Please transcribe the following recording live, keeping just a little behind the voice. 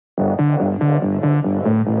Okay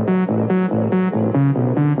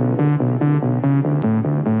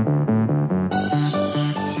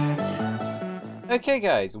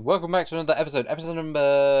guys, welcome back to another episode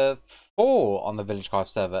number 4 on the Villag3Craft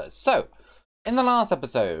server. So, in the last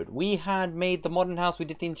episode, we had made the modern house, we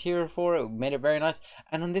did the interior for it, we made it very nice,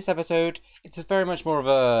 and on this episode, it's very much more of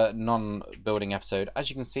a non-building episode. As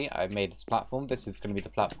you can see, I've made this platform. This is going to be the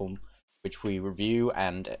platform which we review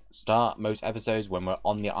and start most episodes when we're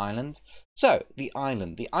on the island. So, the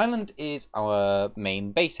island is our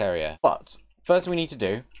main base area, but first thing we need to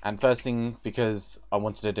do, and first thing because I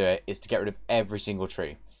wanted to do it, is to get rid of every single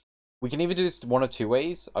tree. We can either do this one of two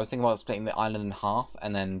ways. I was thinking about splitting the island in half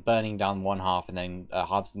and then burning down one half and then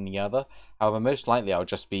harvesting the other. However, most likely I'll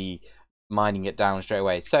just be mining it down straight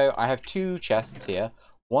away. So I have two chests here.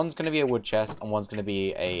 One's going to be a wood chest and one's going to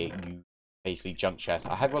be a basically junk chest.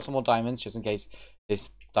 I have got some more diamonds just in case this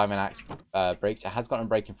diamond axe breaks. It has gotten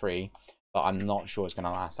breaking free, but I'm not sure it's going to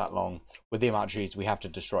last that long with the amount of trees we have to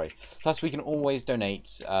destroy. Plus, we can always donate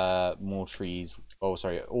more trees, oh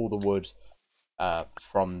sorry, all the wood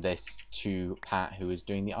from this to Pat, who is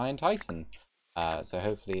doing the Iron Titan. So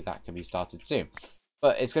hopefully that can be started soon.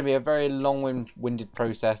 But it's going to be a very long-winded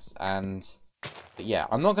process, and yeah,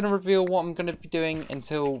 I'm not going to reveal what I'm going to be doing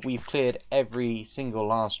until we've cleared every single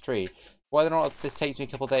last tree. Whether or not this takes me a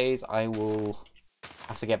couple of days, I will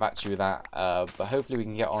have to get back to you with that, but hopefully we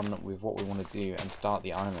can get on with what we want to do and start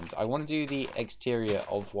the island. I want to do the exterior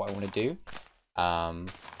of what I want to do,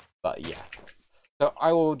 but yeah. So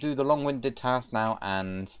I will do the long-winded task now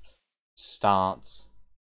and start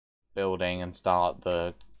building and start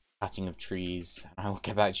the cutting of trees. I will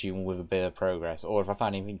get back to you with a bit of progress, or if I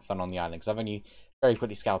find anything fun on the island, because I've only very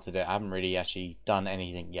quickly scouted it. I haven't really actually done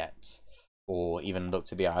anything yet, or even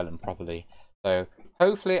looked at the island properly. So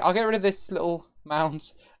hopefully I'll get rid of this little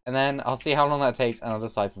mound, and then I'll see how long that takes, and I'll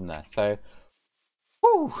decide from there. So,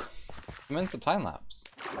 whew, commence the time lapse.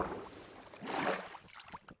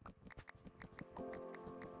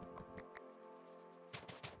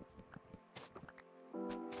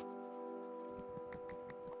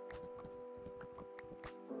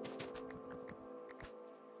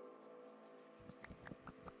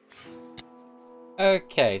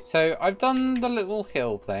 Okay, so I've done the little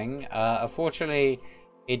hill thing. Unfortunately,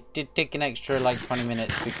 it did take an extra like 20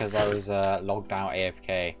 minutes because I was logged out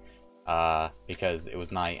AFK because it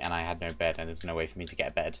was night and I had no bed and there was no way for me to get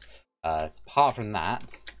a bed. Apart from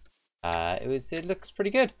that, it looks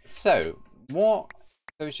pretty good. So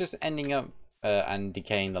it's just ending up and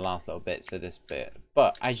decaying the last little bits for this bit.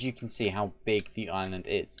 But as you can see how big the island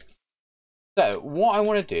is. So what I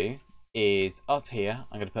want to do is up here,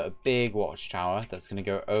 I'm going to put a big watchtower that's going to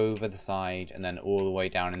go over the side and then all the way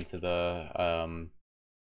down into the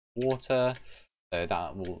water. So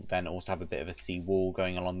that will then also have a bit of a sea wall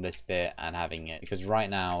going along this bit and having it, because right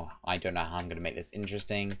now I don't know how I'm going to make this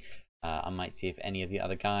interesting. I might see if any of the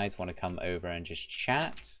other guys want to come over and just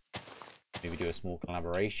chat, maybe do a small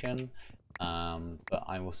collaboration, but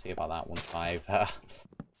I will see about that once I've got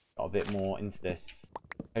a bit more into this.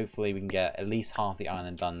 Hopefully we can get at least half the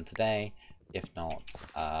island done today. If not,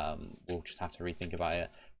 we'll just have to rethink about it.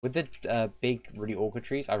 With the big, really awkward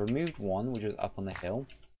trees, I removed one, which was up on the hill.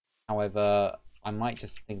 However, I might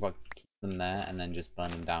just think about keeping them there and then just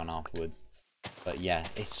burn them down afterwards. But yeah,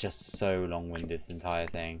 it's just so long-winded, this entire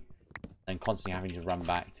thing. And constantly having to run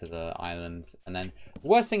back to the island. And then, the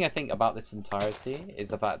worst thing I think about this entirety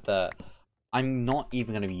is the fact that I'm not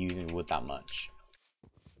even going to be using wood that much.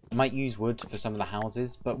 I might use wood for some of the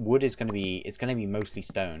houses, but wood is going to be, it's going to be mostly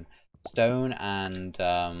stone. Stone and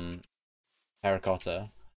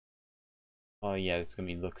terracotta. Oh yeah, it's going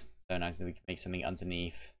to be look so nice that we can make something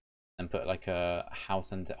underneath and put like a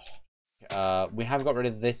house under. We have got rid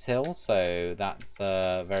of this hill, so that's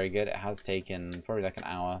very good. It has taken probably like an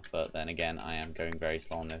hour, but then again, I am going very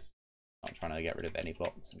slow on this. I'm not trying to get rid of any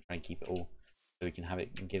blocks. I'm trying to keep it all so we can have it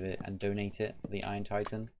and give it and donate it for the Iron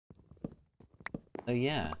Titan. So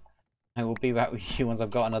yeah, I will be back with you once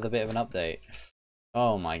I've got another bit of an update.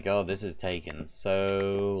 Oh my god, this has taken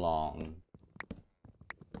so long.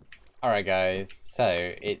 Alright guys,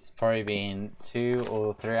 so it's probably been 2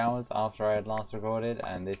 or 3 hours after I had last recorded,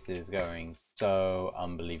 and this is going so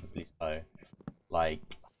unbelievably slow. Like,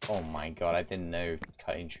 oh my god, I didn't know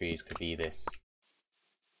cutting trees could be this.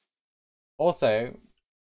 Also,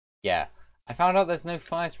 yeah, I found out there's no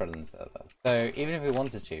fire spread on the server, so even if we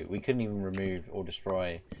wanted to, we couldn't even remove or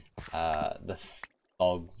destroy the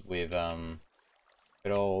logs with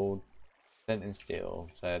good old flint and steel.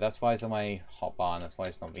 So that's why it's on my hotbar, and that's why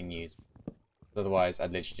it's not being used. Otherwise,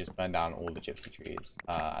 I'd literally just burn down all the gypsy trees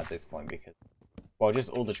at this point, because Well,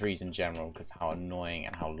 just all the trees in general, because how annoying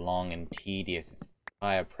and how long and tedious this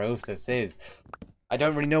entire process is. I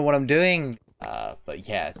don't really know what I'm doing. But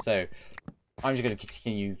yeah, so I'm just going to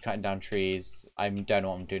continue cutting down trees. I don't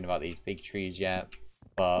know what I'm doing about these big trees yet,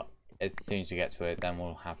 but as soon as we get to it, then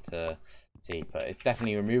we'll have to see. But it's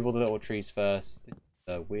definitely remove all the little trees first. This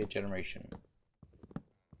is a weird generation.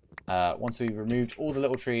 Once we've removed all the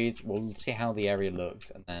little trees, we'll see how the area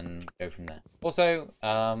looks and then go from there. Also,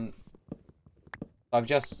 I've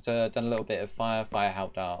just done a little bit of fire. Fire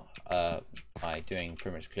helped out by doing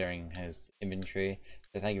pretty much clearing his inventory.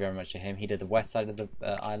 So thank you very much to him. He did the west side of the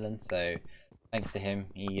island, so thanks to him.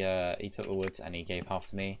 He took the wood and he gave half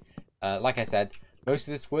to me. Like I said, most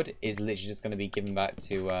of this wood is literally just going to be given back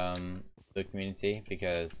to the community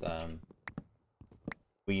because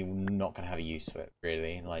we're not going to have a use for it,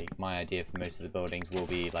 really. Like, my idea for most of the buildings will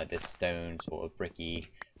be like this stone sort of bricky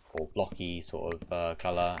or blocky sort of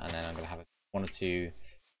colour, and then I'm going to have one or two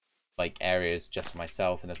like areas just for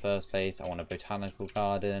myself in the first place. I want a botanical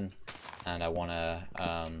garden, and I want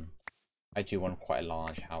I do want quite a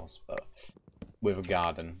large house, but with a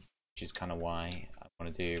garden, which is kind of why I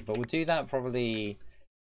want to do. But we'll do that probably.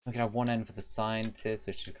 We can have one end for the scientists,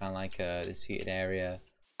 which is kind of like a disputed area.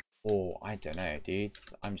 Or, I don't know,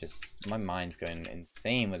 dudes. My mind's going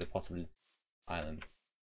insane with the possibility of island.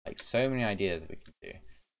 Like, so many ideas that we can do.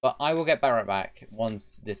 But I will get right back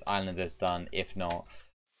once this island is done. If not,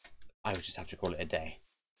 I will just have to call it a day.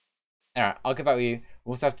 Alright, I'll get back with you.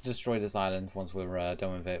 We'll also have to destroy this island once we're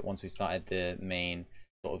done with it. Once we started the main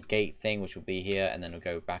sort of gate thing, which will be here. And then we'll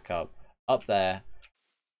go back up there.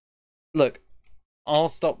 Look, I'll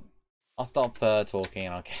stop talking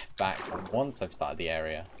and I'll get back once I've started the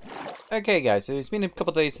area. Okay guys, so it's been a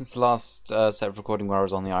couple of days since the last set of recording where I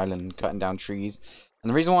was on the island cutting down trees. And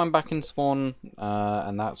the reason why I'm back in spawn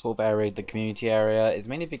and that sort of area, the community area, is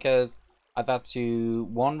mainly because I've had to,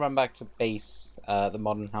 one, run back to base, the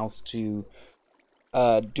modern house, to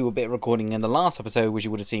do a bit of recording in the last episode, which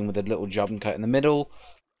you would have seen with a little jump cut in the middle.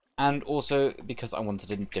 And also because I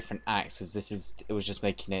wanted a different axe, as it was just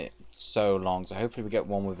making it so long. So hopefully we get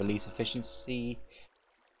one with release efficiency.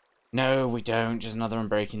 No, we don't. Just another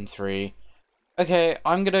Unbreaking 3. Okay,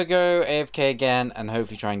 I'm gonna go AFK again and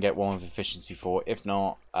hopefully try and get one with efficiency 4. If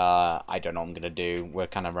not, I don't know what I'm gonna do. We're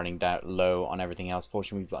kind of running down low on everything else.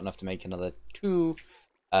 Fortunately, we've got enough to make another 2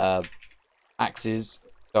 axes.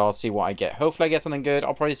 So I'll see what I get. Hopefully I get something good.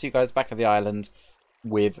 I'll probably see you guys back at the island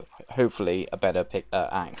with hopefully a better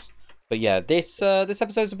axe. But yeah, this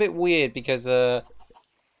episode's a bit weird because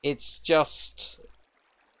it's just,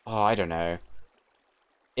 oh, I don't know.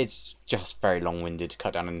 It's just very long-winded to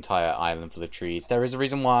cut down an entire island for the trees. There is a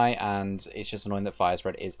reason why, and it's just annoying that fire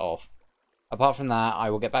spread is off. Apart from that, I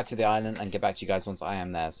will get back to the island and get back to you guys once I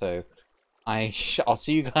am there. So I'll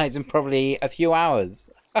see you guys in probably a few hours.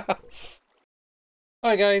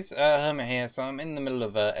 Hi guys, Hermit here. So I'm in the middle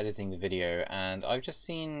of editing the video, and I've just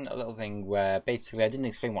seen a little thing where basically I didn't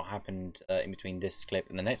explain what happened in between this clip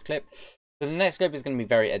and the next clip. So the next clip is going to be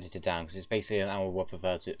very edited down because it's basically an hour worth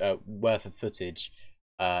of footage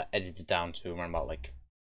edited down to around about like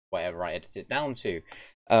whatever I edited it down to.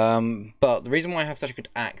 But the reason why I have such a good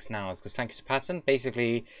axe now is because thanks to Patton.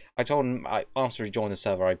 Basically, I told him after he joined the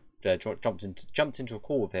server, I jumped into a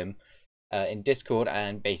call with him in Discord,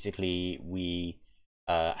 and basically we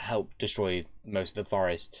help destroy most of the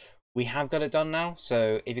forest. We have got it done now,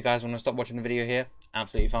 so if you guys want to stop watching the video here,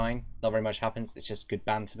 absolutely fine. Not very much happens. It's just good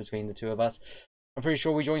banter between the two of us. I'm pretty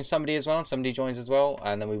sure we join somebody as well. Somebody joins as well,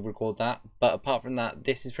 and then we record that. But apart from that,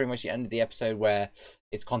 this is pretty much the end of the episode where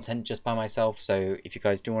it's content just by myself. So if you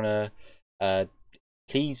guys do want to,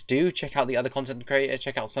 please do check out the other content creator.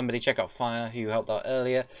 Check out somebody. Check out Fire, who helped out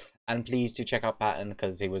earlier. And please do check out Patton,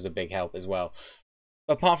 because he was a big help as well.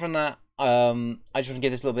 Apart from that, I just want to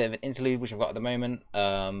give this a little bit of an interlude, which I've got at the moment.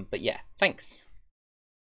 But yeah, thanks.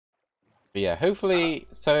 But yeah, hopefully,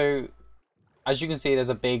 so as you can see, there's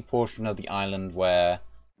a big portion of the island where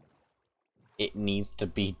it needs to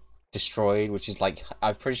be destroyed, which is like,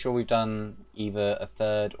 I'm pretty sure we've done either a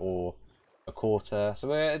third or a quarter. So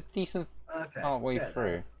we're a decent part way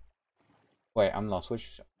through. Wait, I'm lost.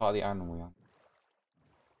 Which part of the island are we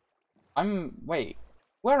on? Wait.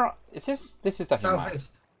 Where is this? This is definitely mine.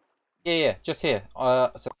 Yeah, just here.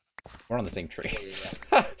 So we're on the same tree.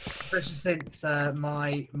 Yeah. Especially since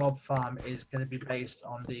my mob farm is going to be based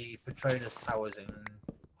on the Patronus Towers in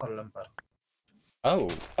Kuala Lumpur. Oh,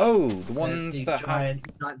 the ones the that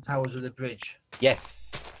giant towers with a bridge.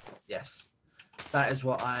 Yes. Yes. That is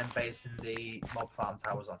what I'm basing the mob farm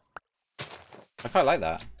towers on. I quite like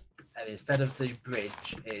that. And instead of the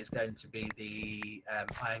bridge, it is going to be the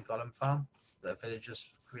iron golem farm that villagers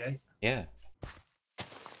create. Yeah.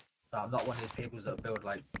 So I'm not one of these people that build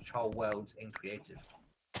like whole worlds in creative.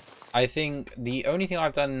 I think the only thing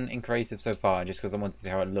I've done in creative so far, just because I wanted to see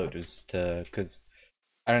how it looked, was because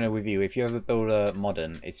I don't know with you, if you ever build a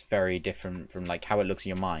modern, it's very different from like how it looks in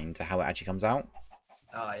your mind to how it actually comes out.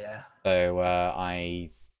 Oh yeah. So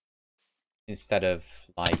instead of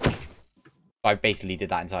like, I basically did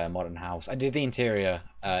that entire modern house. I did the interior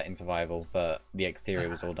in survival, but the exterior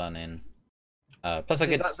was all done in. Plus, I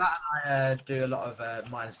could. That and I do a lot of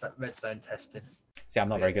redstone testing. See, I'm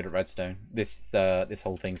not very good at redstone. This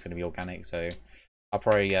whole thing's gonna be organic, so I'll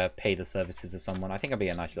probably pay the services of someone. I think it'll be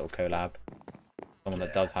a nice little collab. Someone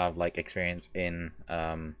that does have like experience in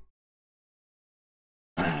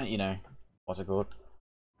you know, what's it called?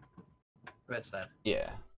 Redstone. Yeah.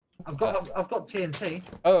 I've got TNT.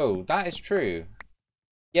 Oh, that is true.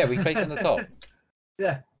 Yeah, we placed it on the top.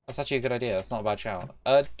 Yeah. That's actually a good idea. That's not a bad shout.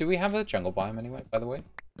 Do we have a jungle biome anyway, by the way?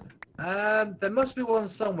 There must be one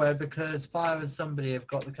somewhere because Fire and somebody have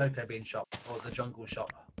got the cocoa bean shop or the jungle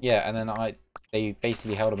shop. Yeah, and then they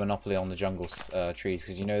basically held a monopoly on the jungle trees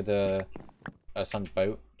because you know the some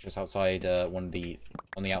boat just outside on the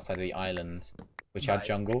outside of the island, which had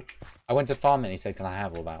jungle. I went to farm it and he said, "Can I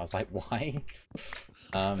have all that?" I was like, "Why?"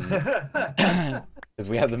 Because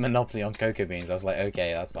we have the monopoly on cocoa beans. I was like,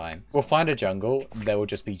 "Okay, that's fine. We'll find a jungle. There will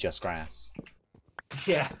just be just grass."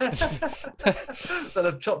 Yeah. So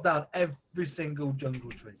they've chopped down every single jungle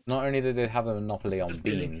tree. Not only did they have a monopoly on Just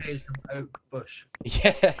beans. an oak bush.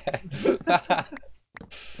 Yeah.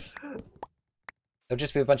 There'll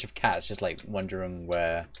just be a bunch of cats just like wondering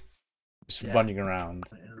where, just running around.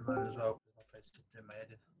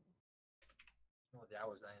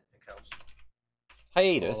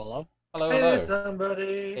 Hiatus. Hello. Hello. Hey,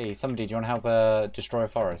 somebody. Hey, somebody. Do you want to help destroy a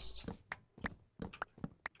forest?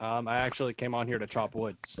 I actually came on here to chop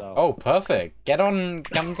wood, so. Oh, perfect. Come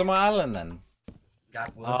to my island then.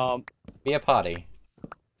 Be a party.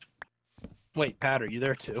 Wait, Pat, are you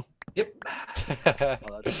there too? Yep.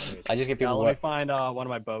 Oh, that's I just get people. Let me find one of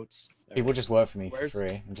my boats. People just work for me for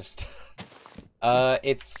free and just.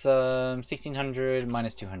 It's 1600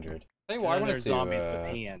 minus 200. Tell you what I want to do. Zombies with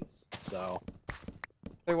hands, so.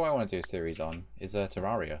 Tell you what I want to do a series on is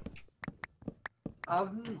Terraria.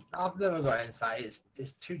 I've never got insight.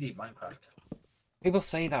 It's 2D Minecraft. People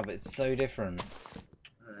say that, but it's so different.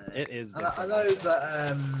 It is different. I know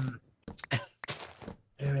that.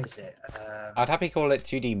 Who is it? I'd happily call it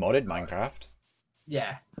 2D modded Minecraft.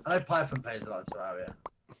 Yeah, I know Python plays a lot of Terraria.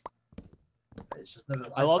 It's just never.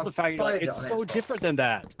 I love the fact that it's so different than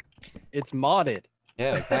that. It's modded.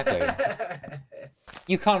 Yeah, exactly.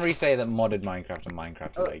 You can't really say that modded Minecraft and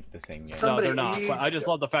Minecraft are like the same game. No, they're not. But I just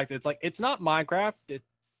love the fact that it's not Minecraft.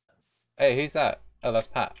 Hey, who's that? Oh, that's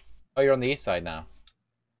Pat. Oh, you're on the east side now.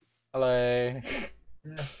 Hello. Yeah,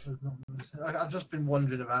 there's not. I've just been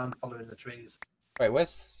wandering around following the trees. Wait, where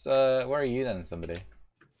are you then, somebody?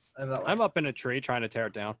 Over that way. I'm up in a tree trying to tear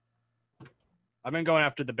it down. I've been going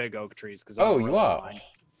after the big oak trees because. Oh, you are.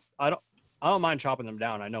 I don't mind chopping them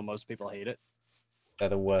down. I know most people hate it. They're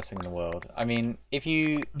the worst thing in the world. I mean, if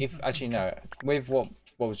actually no, with what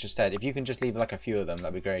was just said, if you can just leave like a few of them,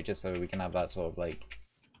 that'd be great, just so we can have that sort of like,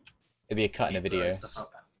 it'd be a cut in a video.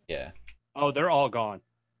 Yeah. Oh, they're all gone.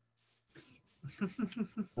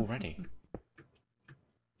 Already.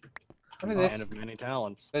 Look at this. Man of many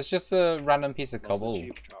talents. There's just a random piece of cobble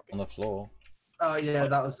on the floor. Oh yeah,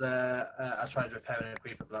 that was I tried repairing a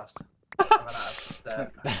creeper blast.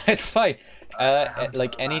 It's fine.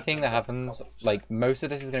 Like anything that happens, like most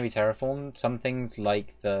of this is going to be terraformed. Some things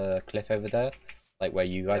like the cliff over there, like where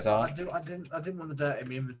you guys are. I didn't want the dirt in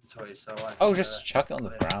my inventory, so just chuck it on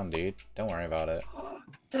the ground, dude. Don't worry about it.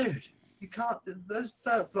 Dude, you can't. Those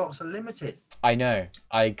dirt blocks are limited. I know.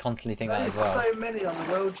 I constantly think that as well. There's so many on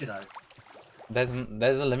the world, you know. There's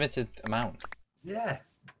a limited amount. Yeah.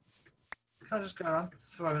 You can't just go around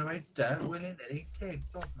throwing away dirt willy-nilly. Kid,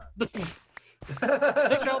 dog man.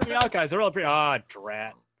 Thanks for helping me out, guys. They're really pretty.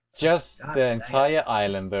 Drat. Just the entire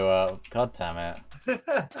island blew up. God damn it.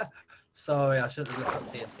 Sorry, I should have looked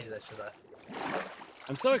at TNT there, should I?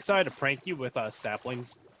 I'm so excited to prank you with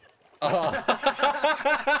saplings. Oh.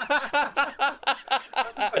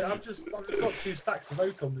 I've just got 2 stacks of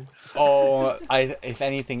oak on me. Oh, if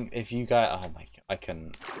anything, if you guys, oh my, I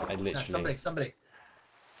literally. Somebody.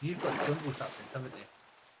 You've got jungle saplings, haven't you?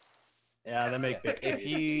 Yeah, they make big trees. If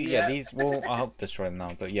you, these will, I'll help destroy them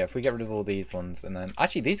now. But yeah, if we get rid of all these ones, and then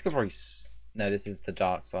actually these could probably, no, this is the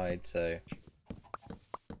dark side, so.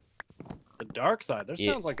 The dark side. There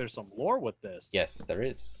sounds like there's some lore with this. Yes, there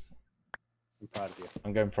is. I'm proud of you.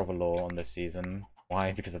 I'm going proper lore on this season.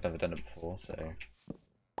 Why? Because I've never done it before, so.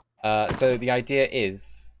 So the idea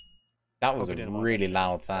is, That was Hope a you didn't want really that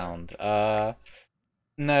loud sound. sound.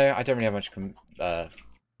 No, I don't really have much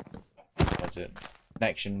what's it?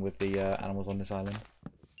 Connection with the animals on this island.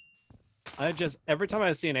 I just every time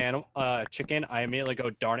I see an animal, chicken, I immediately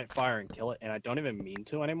go darn it, fire and kill it, and I don't even mean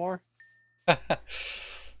to anymore. Like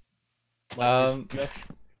it's just,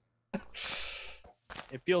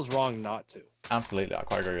 it feels wrong not to. Absolutely, I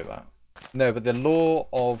quite agree with that. No, but the law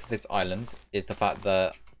of this island is the fact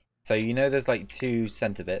that, so you know there's like two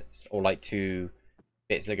center bits, or like two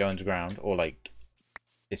bits that go underground, or like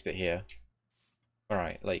this bit here.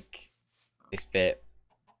 Alright, like this bit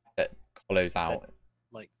that hollows out. That,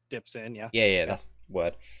 like dips in, yeah. Yeah, Okay. that's the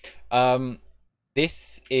word.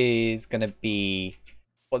 This is gonna be,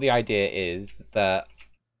 what the idea is that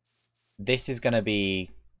this is gonna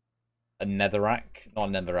be a netherrack, not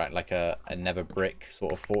a netherrack, like a nether brick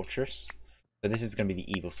sort of fortress. So this is going to be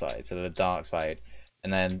the evil side, so the dark side.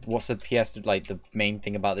 And then what's the PS, like the main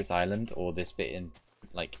thing about this island, or this bit in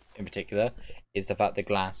particular, is the fact the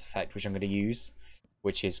glass effect, which I'm going to use,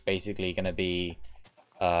 which is basically going to be,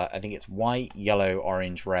 I think it's white, yellow,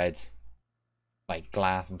 orange, red, like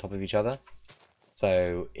glass on top of each other.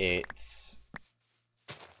 So it's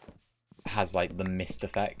has like the mist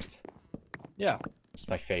effect. Yeah. It's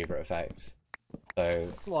my favorite effect. So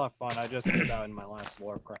It's a lot of fun. I just did that in my last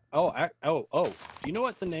lore craft. Oh. Do you know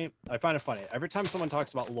what the name? I find it funny. Every time someone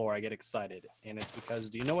talks about lore, I get excited, and it's because,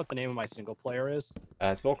 do you know what the name of my single player is?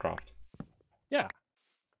 it's Villag3Craft. Yeah.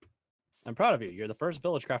 I'm proud of you. You're the first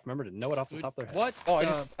Villag3Craft member to know it off the top of their head. What? Oh,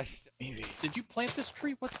 maybe. Did you plant this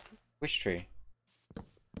tree? What? Which tree?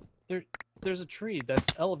 There's a tree that's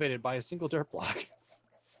elevated by a single dirt block.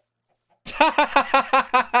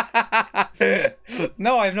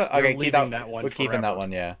 No, I'm not. You're Okay, keep leaving that one We're keeping that forever.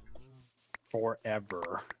 one, yeah.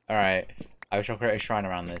 Forever. All right. I shall create a shrine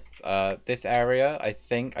around this. This area, I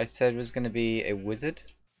think I said was going to be a wizard.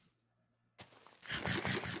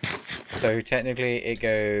 So technically, it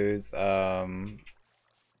goes. So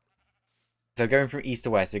going from east to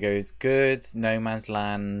west, it goes good, no man's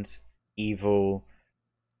land, evil,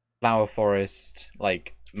 flower forest,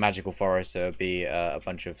 like magical forest. So it'll be a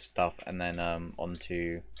bunch of stuff, and then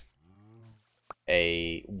onto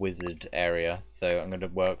a wizard area. So I'm going to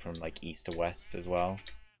work from like east to west as well.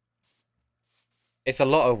 It's a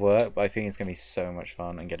lot of work, but I think it's going to be so much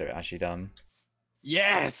fun and get it actually done.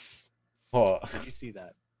 Yes. What? Did you see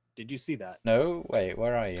that? Did you see that? No? Wait,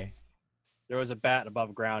 where are you? There was a bat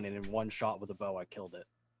above ground, and in one shot with a bow, I killed it.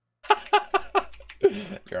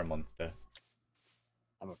 You're a monster.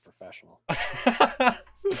 I'm a professional.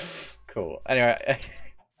 Cool. Anyway,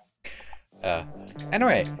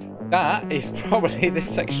 that is probably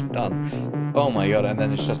this section done. Oh my god, and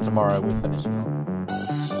then it's just tomorrow we're finishing off.